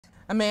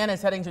A man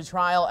is heading to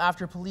trial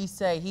after police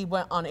say he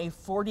went on a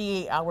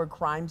 48-hour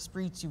crime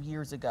spree 2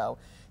 years ago.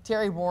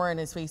 Terry Warren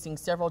is facing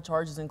several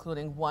charges,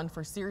 including one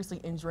for seriously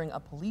injuring a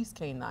police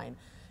K-9.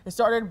 It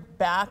started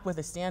back with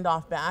a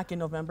standoff back in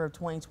November of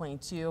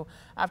 2022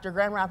 after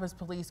Grand Rapids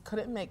police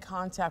couldn't make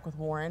contact with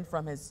Warren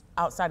from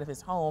outside of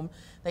his home.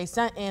 They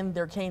sent in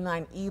their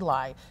K-9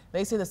 Eli.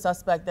 They say the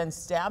suspect then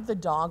stabbed the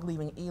dog,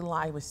 leaving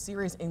Eli with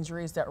serious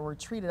injuries that were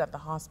treated at the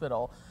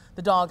hospital.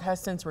 The dog has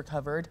since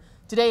recovered.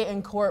 Today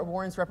in court,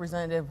 Warren's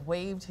representative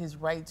waived his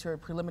right to a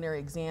preliminary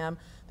exam.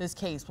 This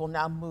case will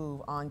now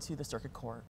move on to the circuit court.